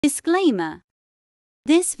Disclaimer.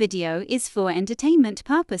 This video is for entertainment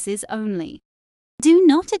purposes only. Do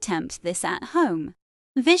not attempt this at home.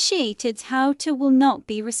 Vitiated how to will not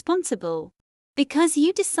be responsible because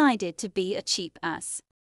you decided to be a cheap ass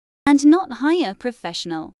and not hire a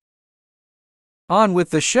professional. On with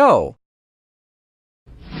the show.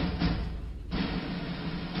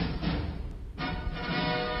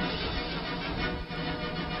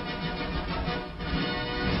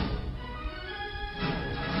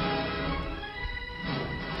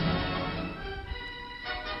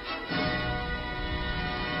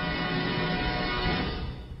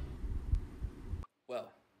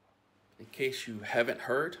 Well, in case you haven't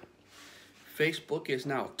heard, Facebook is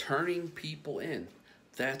now turning people in.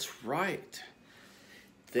 That's right.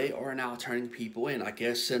 They are now turning people in. I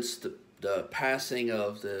guess since the passing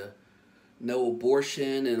of the no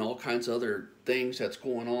abortion and all kinds of other things that's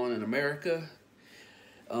going on in America,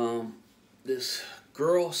 this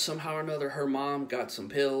girl, somehow or another, her mom got some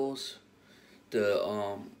pills,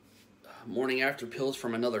 the morning after pills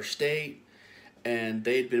from another state, and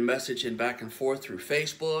they'd been messaging back and forth through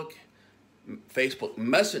Facebook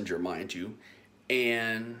Messenger, mind you,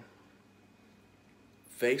 and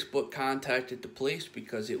Facebook contacted the police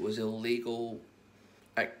because it was illegal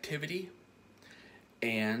activity,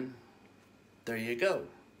 and there you go.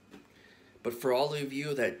 But for all of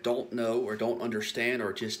you that don't know or don't understand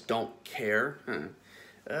or just don't care,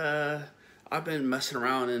 I've been messing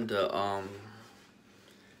around into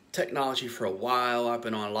technology for a while. I've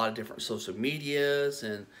been on a lot of different social medias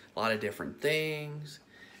and a lot of different things.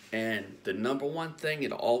 And the number one thing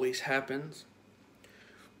that always happens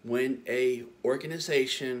when a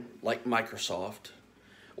organization like Microsoft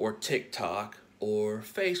or TikTok or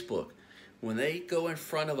Facebook, when they go in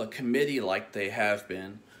front of a committee like they have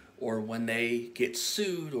been, or when they get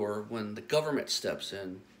sued, or when the government steps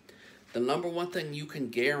in, the number one thing you can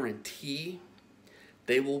guarantee,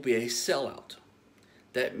 they will be a sellout.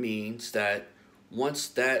 That means that once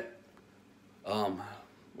that, what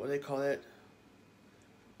do they call that?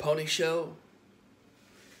 Pony show,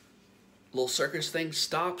 little circus thing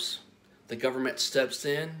stops, the government steps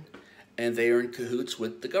in, and they are in cahoots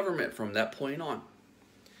with the government from that point on.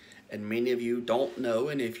 And many of you don't know,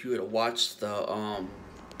 and if you had watched the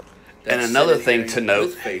and another thing to note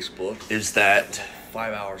Facebook is that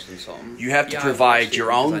 5 hours and something, you have to provide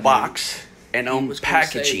your own box and own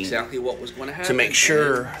packaging to make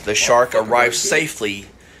sure the shark arrives safely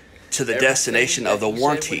to the destination of the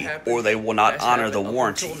warranty, or they will not honor the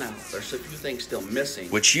warranty. There's a few things still missing.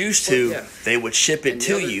 Which used to, they would ship it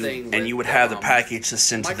to you, and you would have the package to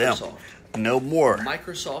send to them. No more.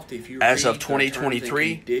 Microsoft, if you As of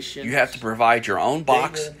 2023, you have to provide your own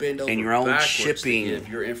box and your own shipping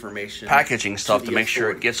packaging stuff to make sure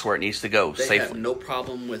it gets where it needs to go They safely. have no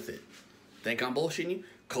problem with it. Think I'm bullshitting you?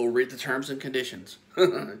 Go read the terms and conditions.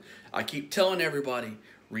 I keep telling everybody,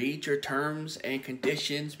 read your terms and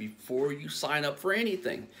conditions before you sign up for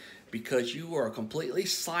anything, because you are completely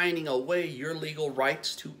signing away your legal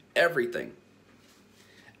rights to everything.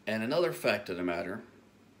 And another fact of the matter,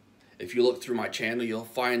 if you look through my channel, you'll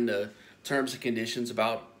find the terms and conditions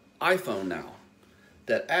about iPhone now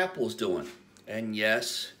that Apple's doing. And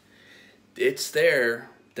yes, it's there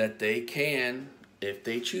that they can, if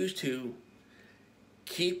they choose to,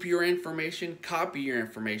 keep your information, copy your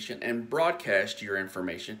information, and broadcast your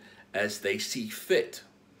information as they see fit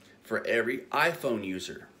for every iPhone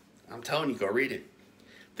user. I'm telling you, go read it.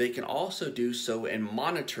 They can also do so and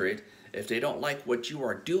monitor it if they don't like what you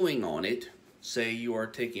are doing on it. Say you are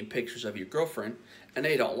taking pictures of your girlfriend and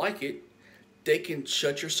they don't like it, they can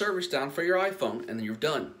shut your service down for your iPhone and then you're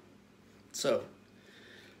done. So,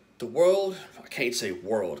 the world, I can't say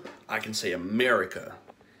world, I can say America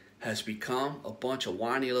has become a bunch of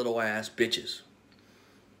whiny little ass bitches.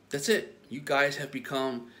 That's it. You guys have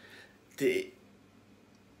become the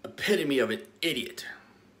epitome of an idiot.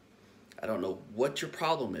 I don't know what your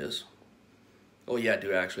problem is. Oh yeah, I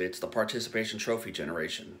do actually. It's the participation trophy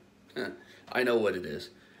generation. I know what it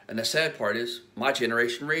is. And the sad part is, my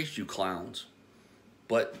generation raised you clowns.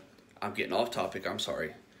 But I'm getting off topic, I'm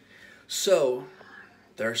sorry. So,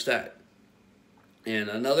 there's that. And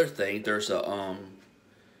another thing, there's a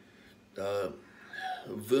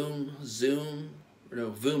Voomline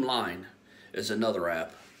is another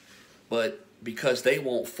app, but because they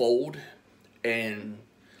won't fold and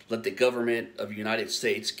let the government of the United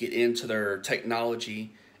States get into their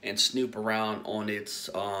technology and snoop around on its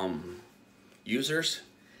users,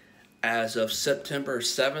 as of September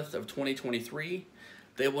 7th of 2023,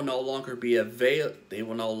 they will no longer be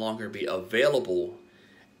available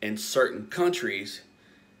in certain countries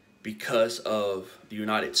because of the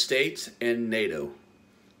United States and NATO.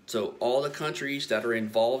 So all the countries that are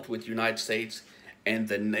involved with the United States and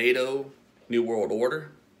the NATO New World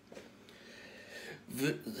Order,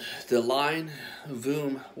 the line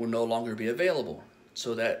VOOM will no longer be available.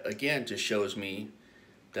 So that, again, just shows me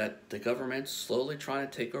that the government's slowly trying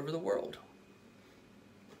to take over the world.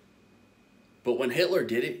 But when Hitler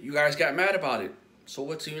did it, you guys got mad about it. So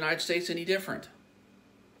what's the United States any different?